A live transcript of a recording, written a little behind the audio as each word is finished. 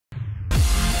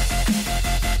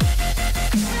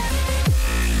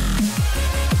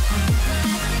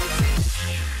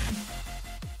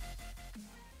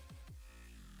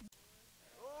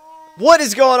What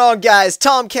is going on, guys?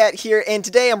 Tomcat here, and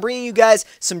today I'm bringing you guys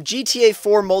some GTA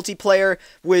 4 multiplayer,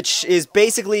 which is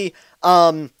basically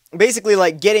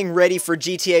like getting ready for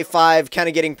GTA 5, kind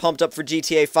of getting pumped up for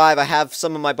GTA 5. I have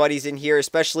some of my buddies in here,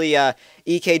 especially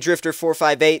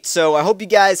EKDrifter458, so I hope you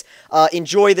guys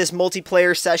enjoy this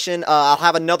multiplayer session. I'll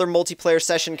have another multiplayer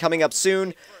session coming up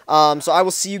soon, so I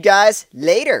will see you guys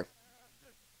later.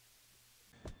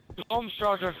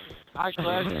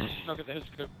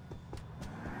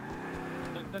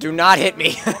 Do not hit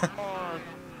me. Let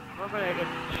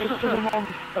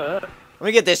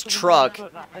me get this truck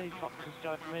and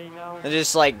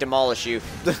just like demolish you.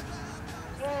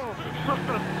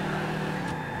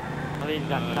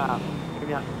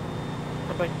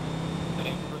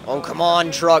 Oh, come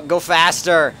on, truck, go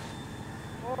faster.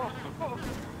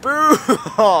 Boo!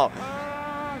 I'll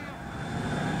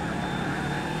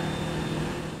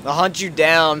hunt you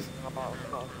down.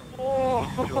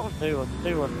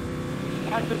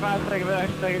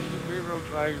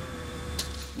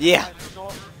 Yeah.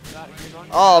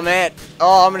 Oh man.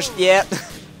 Oh, I'm gonna yeah.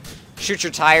 Shoot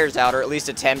your tires out, or at least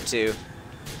attempt to.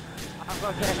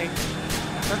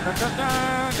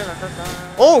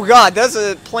 Oh god, that's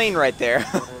a plane right there.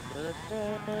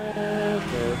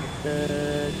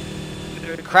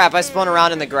 Crap, I spun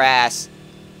around in the grass.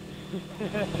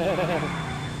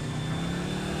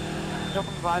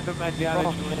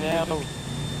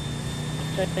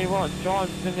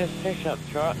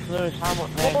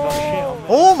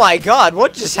 Oh my god,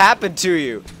 what just happened to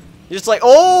you? You're just like,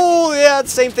 oh yeah, the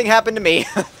same thing happened to me.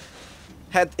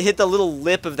 Had hit the little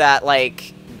lip of that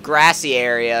like grassy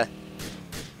area.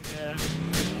 Yeah.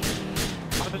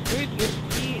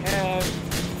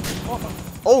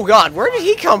 Oh god, where did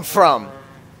he come from?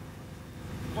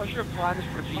 What's your plans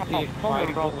for GTA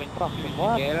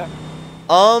 5?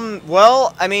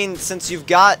 Well, I mean, since we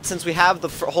have the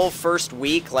whole first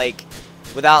week, like,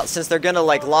 since they're gonna,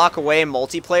 like, lock away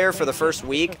multiplayer for the first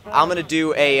week, I'm gonna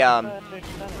do a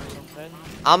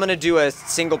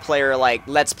single player, like,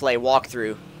 let's play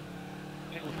walkthrough.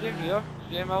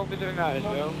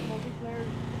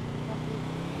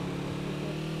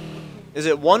 Is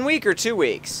it 1 week or 2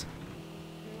 weeks?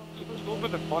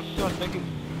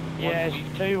 Yeah,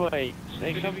 it's 2 weeks.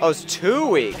 Oh, it's 2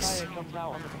 weeks.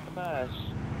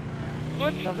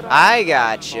 I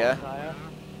gotcha.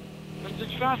 There's a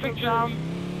traffic jam.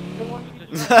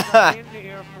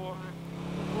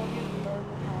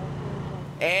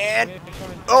 And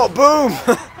oh, boom!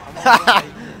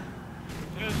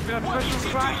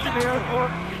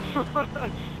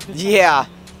 Yeah.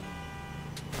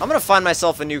 I'm gonna find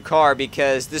myself a new car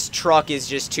because this truck is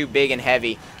just too big and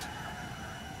heavy.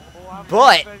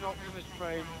 But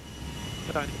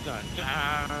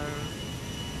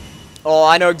oh,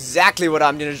 I know exactly what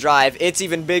I'm gonna drive. It's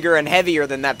even bigger and heavier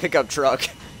than that pickup truck.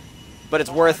 But it's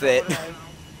worth it.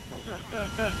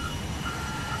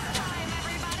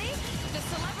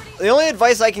 The only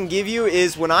advice I can give you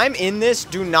is when I'm in this,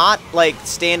 do not like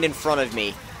stand in front of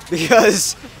me.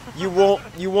 Because you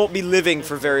won't be living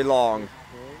for very long.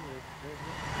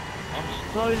 I'm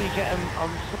slowly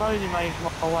making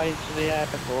my way to the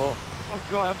airport. Oh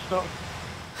god, I'm stuck.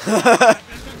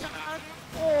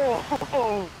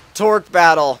 Oh. Torque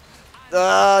battle.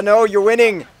 No, you're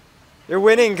winning. You're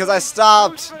winning because I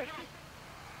stopped.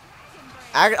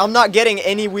 I'm not getting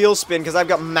any wheel spin because I've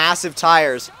got massive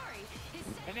tires.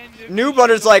 New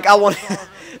Butter's like, I want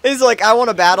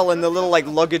to battle in the little like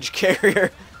luggage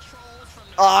carrier.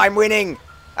 Oh, I'm winning.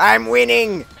 I'm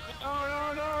winning.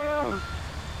 No.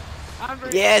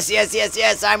 Yes,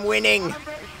 I'm winning.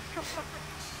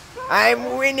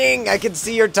 I'm winning. I can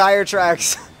see your tire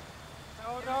tracks.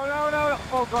 No.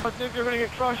 Oh god, dude, you're gonna get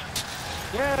crushed.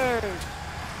 Yeah.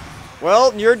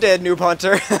 Well, you're dead, Noob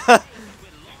Hunter.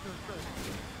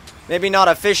 Maybe not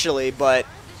officially, but...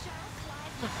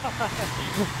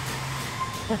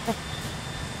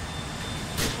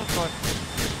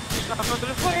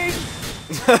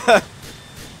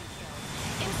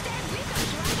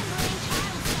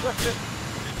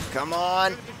 Come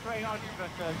on.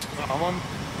 I'm on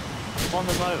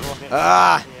the motorway.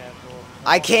 Ah,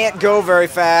 I can't go very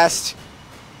fast.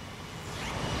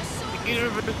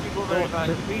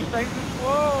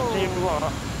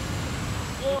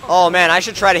 Oh man, I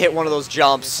should try to hit one of those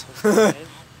jumps.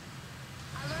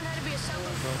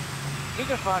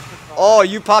 Oh,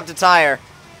 you popped a tire.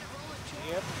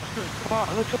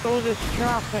 Look at all this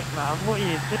traffic, man. What are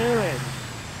you doing?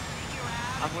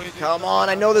 Come on,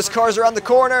 I know this car's around the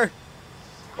corner.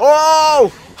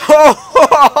 Oh!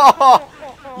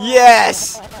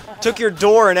 Yes! Took your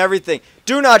door and everything.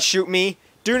 Do not shoot me.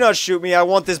 Do not shoot me. I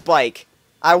want this bike.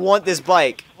 I want this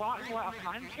bike.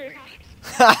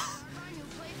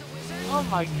 Oh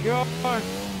my god.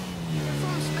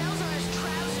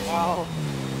 Wow.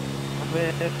 I'm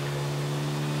in.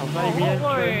 I'm maybe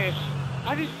Holy. entrance.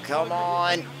 I just Come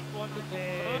on.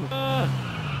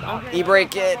 Okay.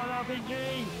 E-brake it.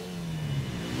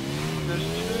 There's 2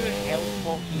 health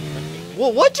boxes missing.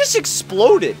 Well, what just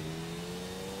exploded?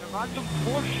 A random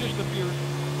Porsche just appeared.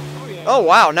 Oh yeah. Oh,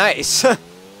 wow, nice.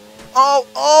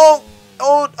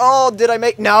 Oh, did I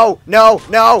make... No,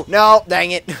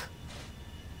 dang it. No.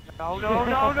 Oh god.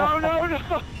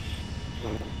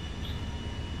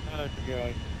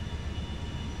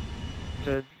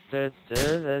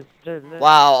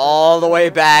 Wow, all the way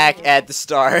back at the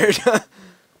start.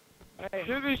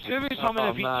 Who's humming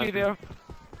a VT there?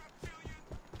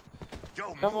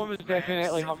 Someone was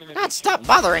definitely humming a God, VT. stop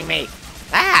bothering me.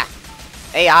 Ah!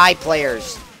 AI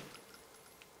players.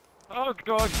 Oh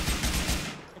god.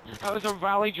 That was a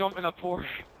rally jump in a Porsche.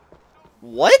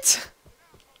 What?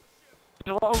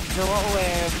 The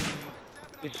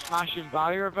smashing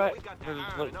barrier bit. There's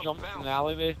like jumps in the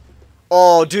alleyway.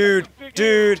 Oh, dude.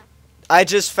 I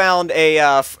just found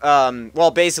a,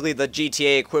 well, basically the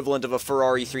GTA equivalent of a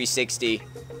Ferrari 360.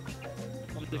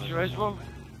 The Turismo?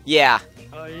 Yeah.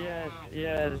 Oh yeah,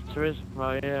 the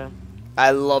Turismo, yeah.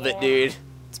 I love it, dude.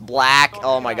 It's black.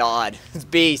 Oh my god. It's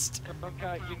beast.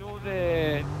 Okay, you know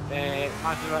the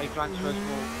Maserati Gran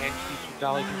Turismo MC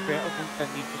Rally convertibles that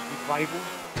need to speed rivals?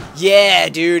 Yeah,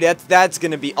 dude. That's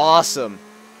gonna be awesome.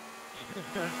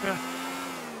 There's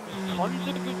tons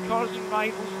of good cars and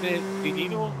rivals. The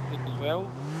Veneno as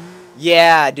well.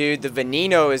 Yeah, dude. The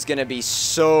Veneno is gonna be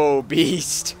so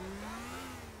beast.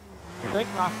 I think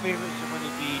my favourites are going to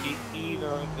be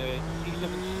either the C7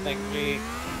 Stingray,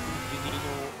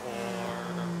 Veneno,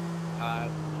 or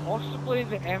possibly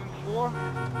the M4,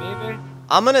 maybe.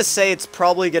 I'm gonna say it's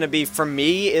probably gonna be, for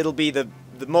me, it'll be the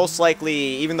most likely,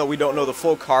 even though we don't know the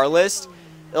full car list,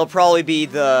 it'll probably be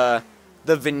the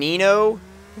Veneno,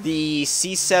 the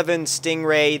C7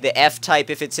 Stingray, the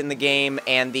F-Type if it's in the game,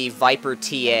 and the Viper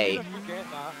TA. How could I forget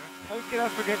that? How could I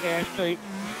forget the F-Type?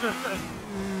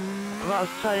 Well, I'll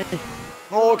tell you.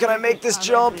 Oh, can I make this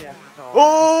jump?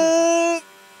 Oh!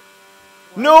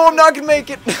 No, I'm not gonna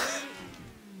make it! Is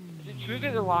it true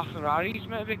that the LaFerraris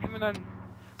might be coming in?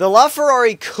 The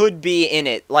LaFerrari could be in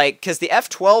it, like, because the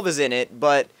F12 is in it,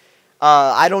 but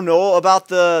I don't know about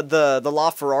the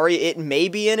LaFerrari. It may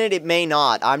be in it, it may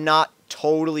not. I'm not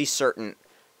totally certain.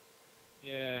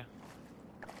 Yeah.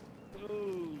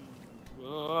 Ooh.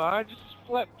 Oh, I just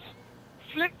flipped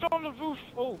on the roof.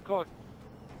 Oh god.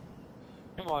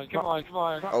 Come on.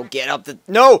 Oh, get up the...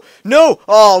 No!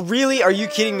 Oh, really? Are you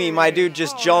kidding me? My dude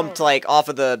just jumped, like, off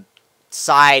of the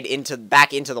side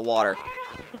back into the water.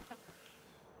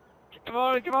 Come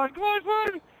on.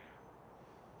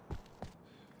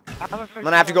 I'm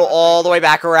gonna have to go all the way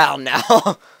back around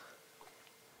now.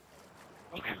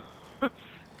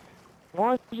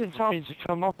 Why is it telling me to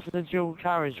come up the dual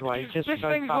carriageway? Just This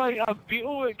go thing's past? like a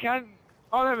beetle, it can't...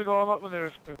 Oh, there we go, I'm up on the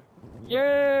roof.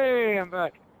 Yay, I'm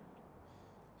back.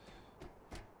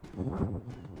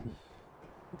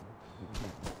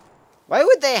 Why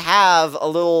would they have a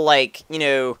little, like, you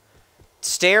know,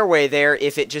 stairway there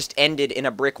if it just ended in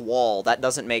a brick wall? That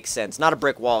doesn't make sense. Not a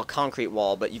brick wall, a concrete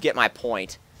wall, but you get my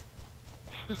point.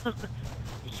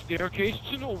 Staircase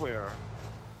to nowhere.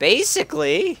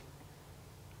 Basically.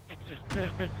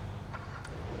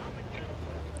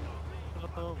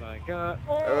 Oh my god.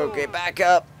 Okay, back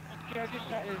up. Okay, I just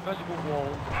hit an invisible wall.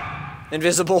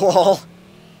 Invisible wall.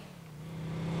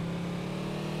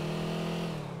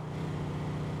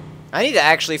 I need to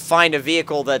actually find a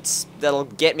vehicle that'll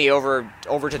get me over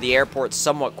to the airport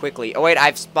somewhat quickly. Oh wait,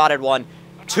 I've spotted one.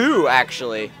 2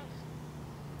 actually.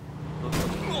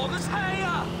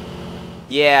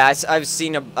 Yeah, I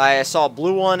saw a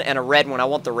blue one and a red one. I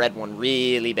want the red one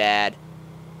really bad.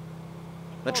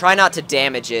 I'm gonna try not to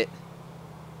damage it.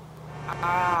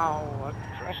 Ow, I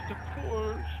pressed the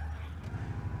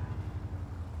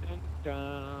push.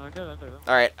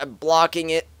 Alright, I'm blocking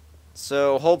it.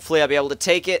 So hopefully I'll be able to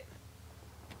take it.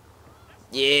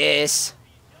 Yes.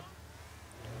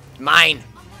 Mine.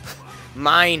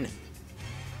 Mine.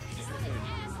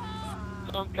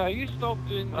 Okay, you stop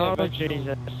doing the Oh, original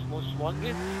Jesus. Most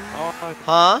Wanted. Oh,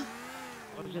 Huh? I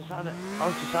was just had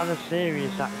a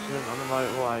serious accident on the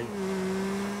motorway.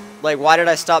 Like, why did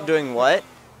I stop doing what?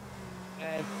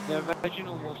 The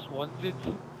original Most Wanted.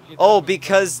 Oh,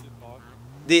 because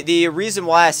the reason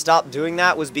why I stopped doing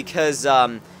that was because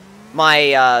for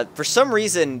some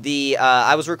reason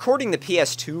I was recording the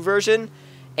PS2 version,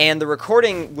 and the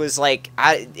recording was like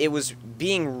it was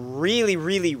being really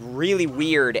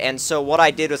weird, and so what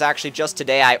I did was actually just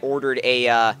today I ordered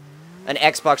a an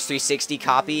Xbox 360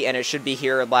 copy, and it should be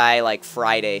here by, like,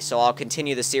 Friday. So I'll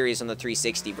continue the series on the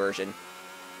 360 version.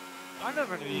 I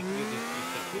never knew you could do the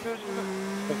 360 version of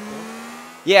it.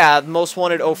 Yeah, Most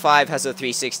Wanted 05 has a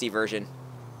 360 version.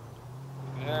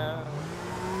 Yeah.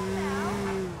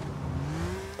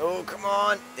 Oh, come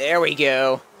on. There we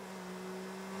go.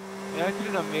 Yeah, it's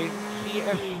been amazing.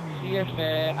 See if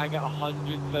I get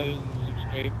 100,000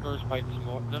 subscribers by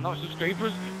tomorrow. No, not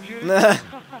subscribers, views. If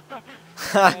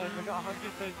I got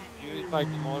 100,000 views by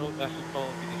tomorrow, this will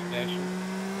probably be the special.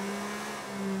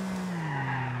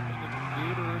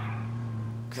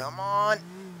 Come on.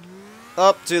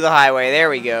 Up to the highway. There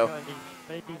we go.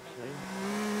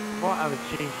 What I would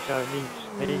change so it needs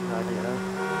speed, you know.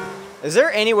 Is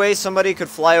there any way somebody could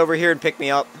fly over here and pick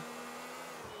me up?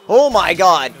 Oh my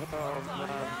god.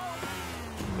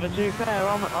 But to be fair,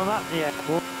 I'm at the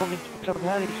airport, I'm going to pick up a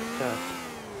helicopter.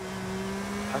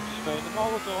 I just found the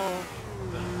Molotov.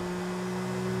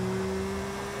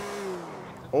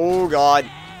 Oh god.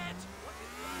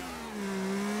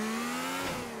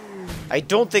 I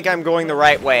don't think I'm going the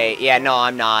right way. Yeah, no,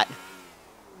 I'm not.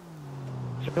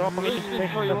 So you want me to just pick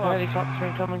up a helicopter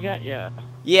and come and get you?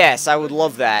 Yes, I would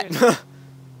love that.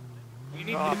 You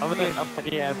need I'm to going up at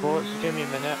the airport, so give me a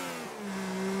minute.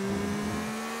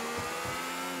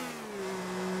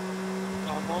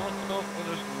 Molotov for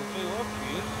this movie, oh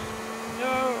please.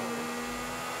 No!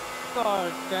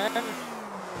 God damn it.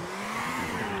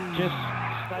 Just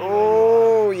stay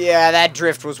Oh, yeah, that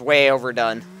drift was way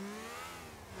overdone.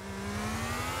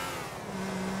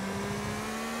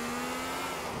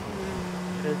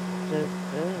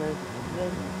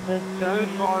 How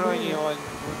far are you on road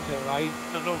to ride?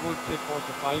 No, no, road to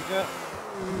 45 yet?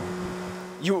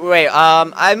 You wait,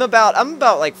 I'm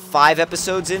about like 5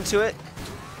 episodes into it.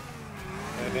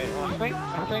 Okay, well, I think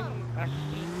that's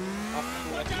up to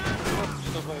like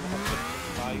still going up to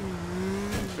 55.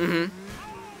 Mm-hmm.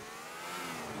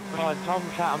 Right,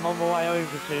 Tomcat, I'm on my way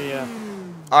over to you.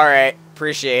 Alright,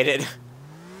 appreciate it.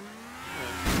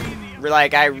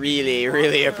 Like, I really,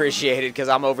 really appreciate it, because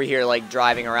I'm over here, like,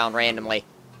 driving around randomly.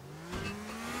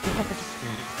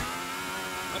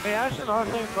 Okay, that's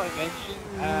another thing I mentioned,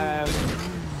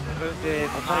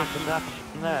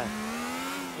 about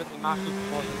the massive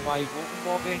 45 open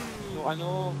body. So I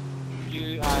know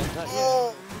you and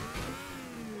Oh.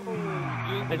 you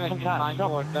Hey, mentioned Tomcat,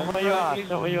 Bangor. stop where you are,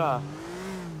 stop where you are.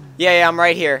 Yeah, I'm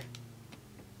right here.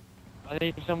 I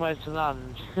need somewhere to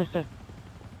land.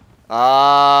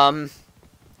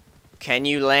 Can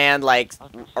you land, like,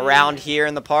 around here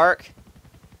in the park?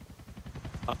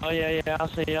 Oh yeah, I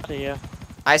see you.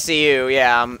 I see you,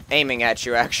 yeah, I'm aiming at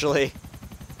you, actually.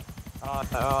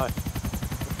 Alright.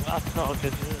 That's not a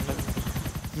good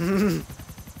thing.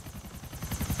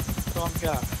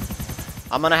 Tomcat.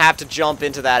 I'm gonna have to jump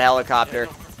into that helicopter.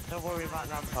 Don't worry about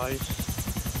that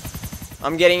post.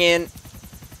 I'm getting in.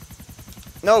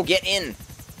 No, get in.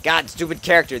 God, stupid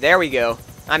character. There we go.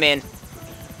 I'm in.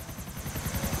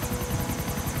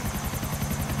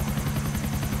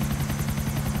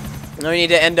 Now we need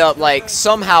to end up, like,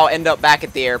 somehow end up back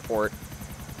at the airport.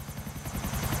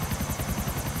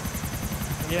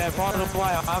 Yeah, by the way,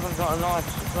 I haven't got a life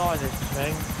supply this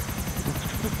thing.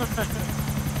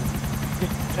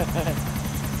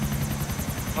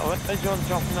 Oh, where's John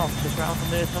dropping off? Just around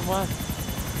there somewhere?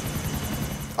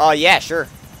 Oh, yeah, sure.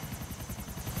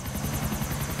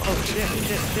 Oh,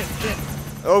 shit.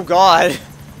 Oh, God.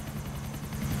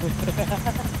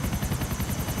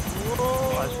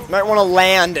 Might want to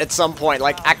land at some point,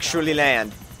 like, actually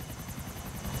land.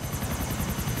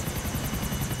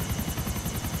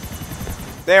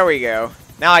 There we go.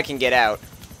 Now I can get out.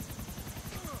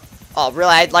 Oh,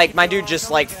 really? Like, my dude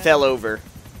just, like, fell over.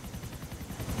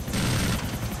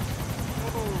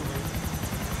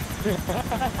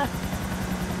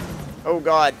 Oh,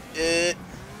 God. You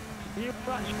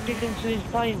actually dig into these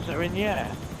planes that are in the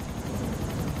air?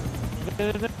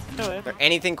 Is there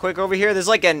anything quick over here? There's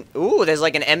like an... Ooh, there's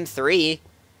like an M3.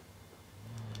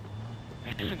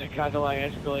 The Cadillac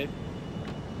Escalade.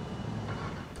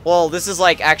 Well, this is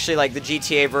like actually like the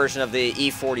GTA version of the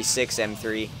E46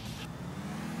 M3.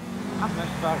 I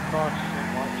missed that car so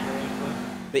much, honestly.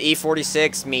 The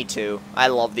E46, me too. I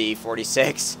love the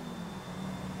E46.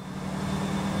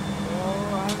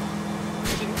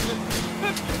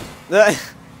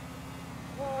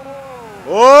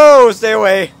 Whoa, stay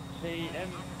away.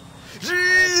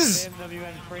 Jeez! BMW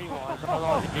M3 wise, I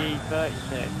like the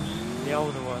E36, the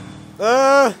older one.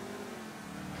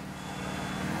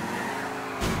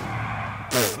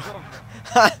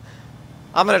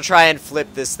 I'm gonna try and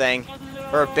flip this thing.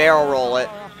 Or barrel roll it.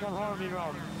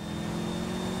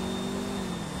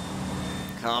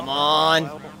 Come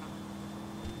on.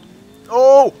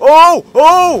 Oh! Oh!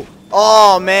 Oh!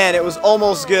 Oh, man, it was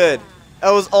almost good.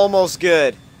 It was almost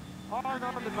good. Oh,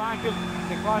 no, the back of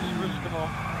the glass roof come off.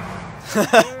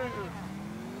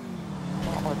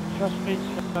 Oh, trust me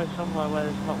to go somewhere where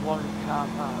there's not one car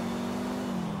park.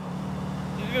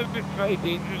 This is going to be pretty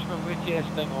dangerous when we're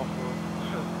testing off-road.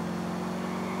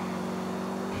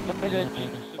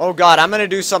 Oh, God, I'm gonna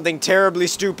do something terribly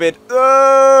stupid.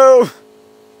 Oh!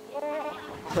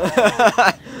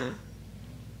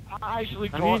 I actually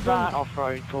Have you got done that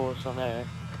off-road course on there?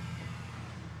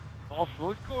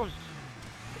 off-road course.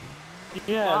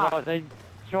 Yeah, like they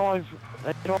drive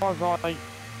like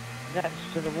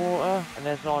next to the water, and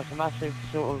there's like a massive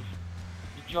sort of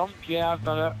The jump, yeah, I've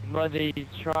done it. muddy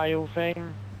trail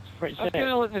thing. It's pretty That's sick. kind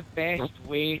of like the best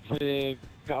way to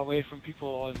get away from people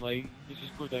online. You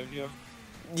just go down here.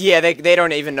 Yeah, they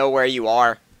don't even know where you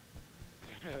are.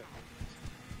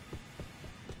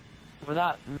 With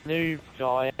that noob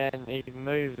guy and even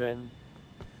moving.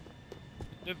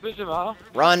 The bit of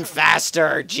Run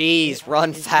faster! Jeez,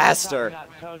 run faster! That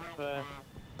tug for-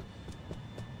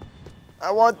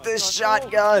 I want this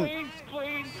shotgun!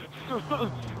 Plane!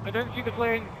 I don't see the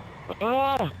plane.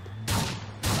 Ah!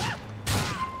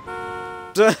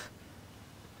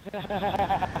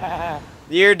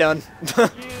 You're done.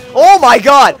 Oh my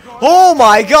god! Oh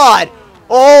my god!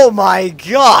 Oh my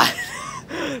god!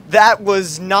 That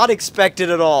was not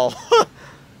expected at all.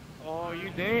 Oh, you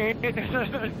did.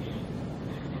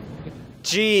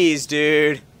 Jeez,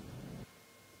 dude.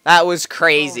 That was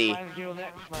crazy. Oh, when's your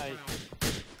next, mate?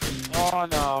 Oh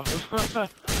no. I'm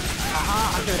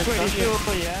pretty sure,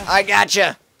 yeah. I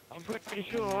gotcha. I'm pretty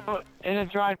sure in a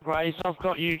drag race I've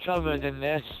got you covered in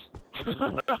this.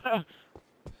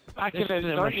 Back This in is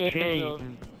the a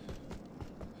machine.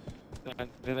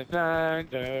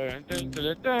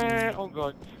 Oh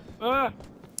god. Ah!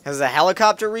 Has the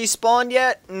helicopter respawned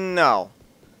yet? No.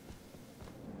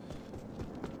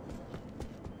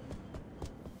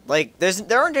 Like,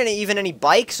 there aren't even any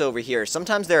bikes over here.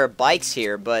 Sometimes there are bikes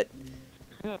here, but...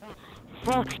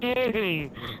 Fuck you!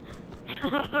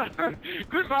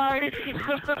 Goodbye!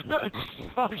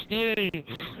 Fuck you!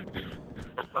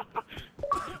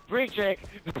 Brake check!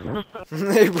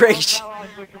 They break...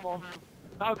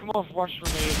 That'll come off worse for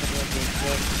me than the brake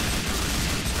check.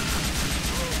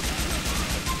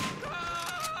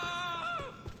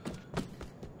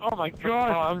 Oh my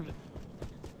god!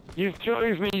 You've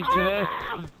drove me to this!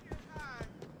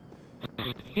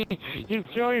 You've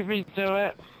drove me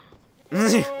to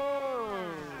it!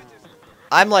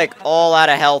 I'm like all out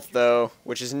of health though,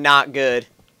 which is not good.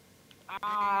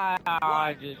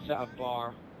 I just hit a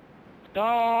bar.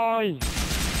 Die!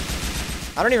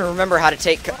 I don't even remember how to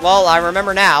take... Well, I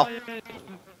remember now.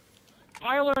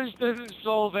 Pylons doesn't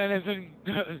solve anything.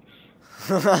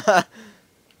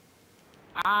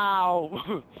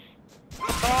 Ow!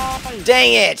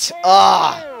 Dang it!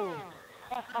 Ah!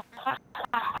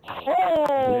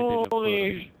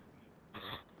 Holy!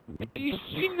 Have you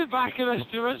seen the back of this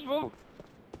dirigible?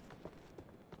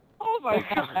 Oh my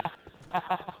god!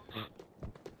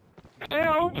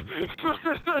 Help!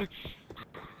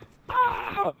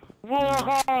 Ah!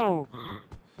 Whoa!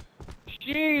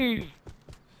 Jeez!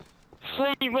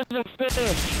 Sleep with the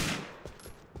fish!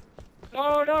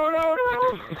 No, no, no, no!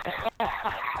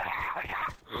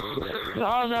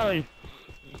 Oh no!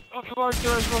 Oh, come on,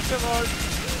 dirigible, come on!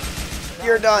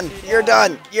 You're done! You're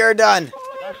done! You're done!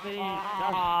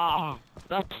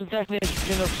 That's the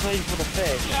definition of sleep with a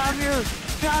fish. Damn you!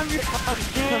 Damn you! Fuck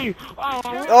you!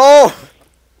 Oh!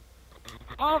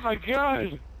 Oh my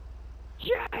god!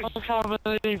 Yes! I can't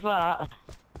believe that.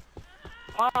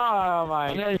 Oh my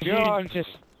And then god! you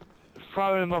just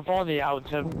throwing my body out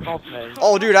to pop me.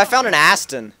 Oh, dude, I found an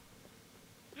Aston.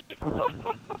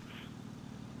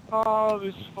 Oh,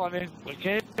 this is funny. Fuck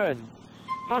you!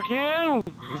 Fuck you!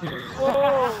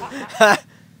 Whoa!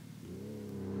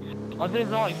 I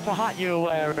didn't like the hat you were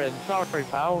wearing. Sorry,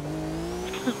 pal.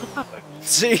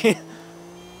 See?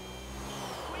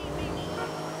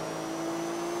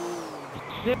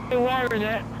 Still wearing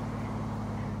it.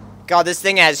 God, this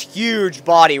thing has huge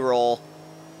body roll.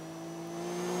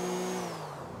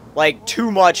 Like,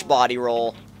 too much body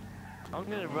roll. I'm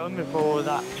gonna run before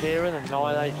that Kieran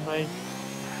annihilates me.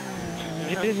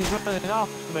 This is not enough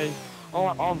for me. Oh,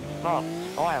 I'm fucked.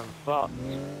 I am fucked.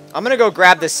 I'm gonna go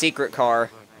grab the secret car.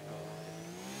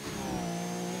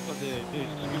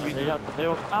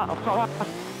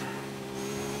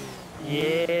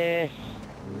 Yes.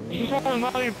 He's on a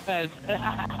moped.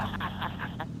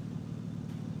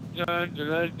 Dun, dun,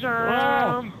 dun,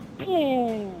 dun.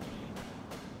 Ooh.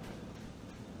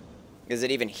 Is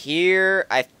it even here?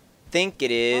 I think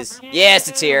it is. Yes,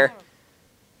 it's here.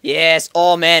 Yes.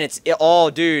 Oh man, oh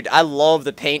dude, I love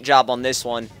the paint job on this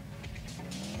one.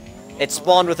 It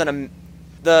spawned with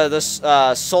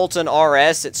the Sultan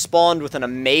RS. It spawned with an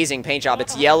amazing paint job.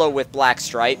 It's yellow with black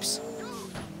stripes.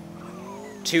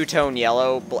 Two-tone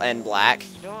yellow and black.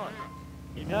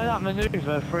 You know that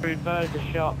maneuver through Burger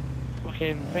Shop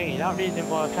fucking thingy? That really didn't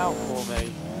work out for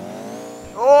me.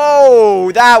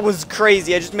 Oh, that was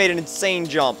crazy. I just made an insane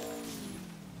jump.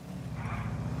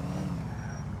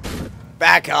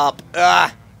 Back up.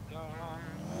 Ugh.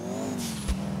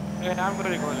 Yeah, I'm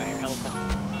gonna go to helicopter.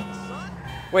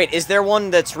 Wait, is there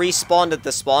one that's respawned at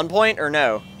the spawn point, or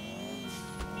no?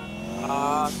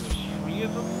 There's 3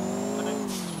 of them.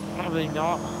 Probably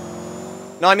not.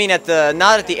 No, I mean not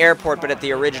at the airport, but at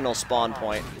the original spawn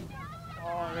point.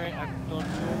 Alright, I don't know.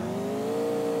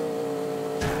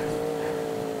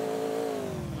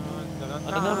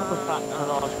 Another fact that I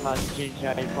like about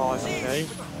GTA 5, okay?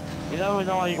 You know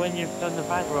when you've done the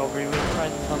bank robbery with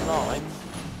friends online?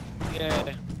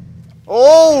 Yeah.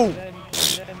 Oh!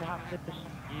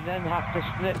 You then have to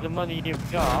split the money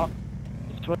you've got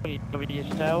between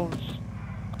yourselves.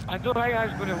 I don't think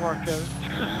that's gonna work out.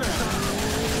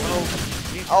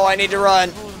 Oh, I need to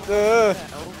run. Ugh.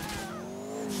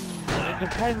 It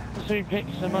depends who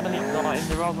picks the money like in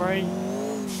the robbery.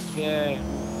 Yeah.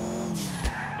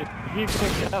 If you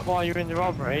pick it up while you're in the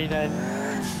robbery, then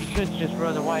you could just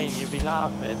run away and you'd be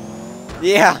laughing.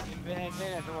 Yeah. Then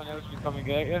everyone else will come and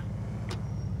get you.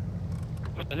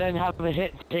 But then have a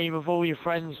hit team of all your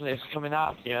friends list coming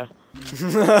after you.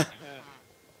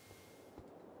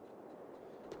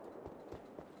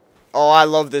 Oh, I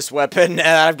love this weapon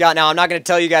that I've got now. I'm not going to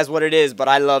tell you guys what it is, but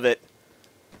I love it.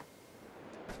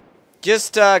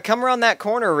 Just come around that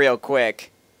corner real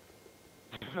quick.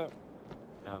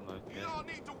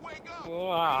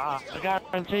 I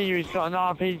guarantee you he's got an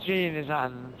RPG in his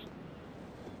hand.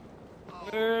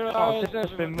 Oh, it's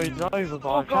just been moved over by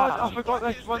Oh a god, car. I forgot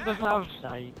this one doesn't have...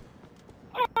 Sake.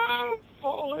 Oh, I'm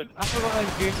falling. I forgot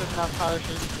this game doesn't have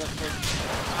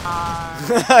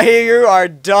parachutes. You are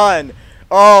done.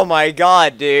 Oh my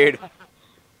god, dude.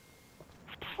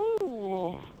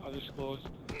 Ooh, I was close.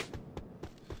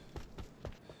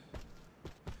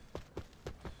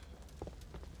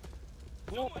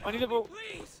 Oh, I need a boat.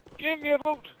 Give me a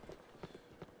boat.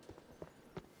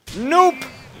 Nope.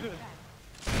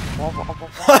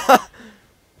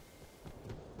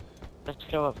 Let's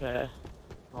go up there.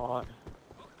 Alright.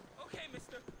 Okay,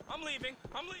 mister. I'm leaving.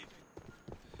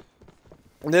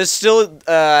 There's still,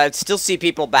 still see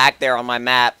people back there on my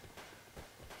map.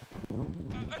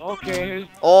 Okay.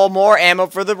 Oh, more ammo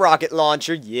for the rocket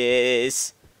launcher,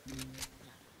 yes.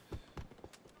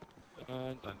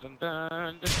 Dun, dun, dun, dun,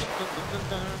 dun, dun, dun,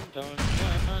 dun, dun,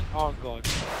 dun. Oh god.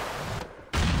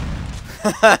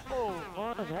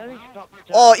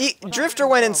 Oh, Drifter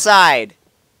went inside.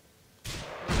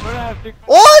 We're gonna have to...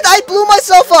 What? I blew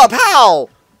myself up. How?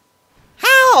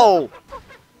 How?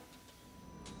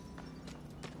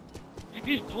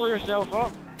 You just blew yourself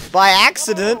up. By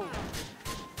accident.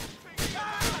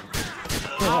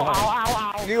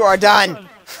 You are done.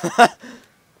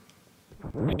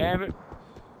 Damn it.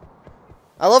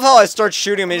 I love how I start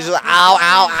shooting him and he's just like, ow,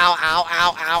 ow, ow, ow,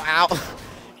 ow, ow, ow.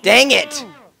 Dang it.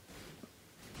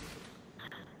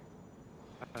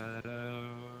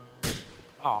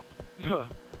 Oh. Come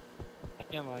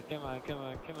on.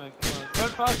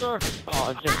 Run faster.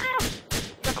 Oh, just...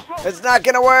 It's not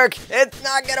gonna work. It's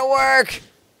not gonna work.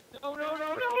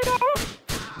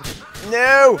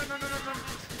 No. No.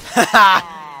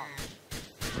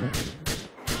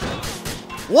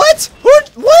 What?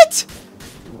 What?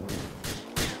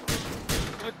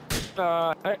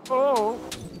 Oh.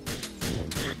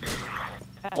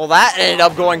 Well, that ended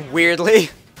up going weirdly.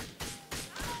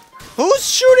 Who's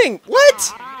shooting?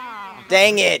 What?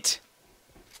 Dang it.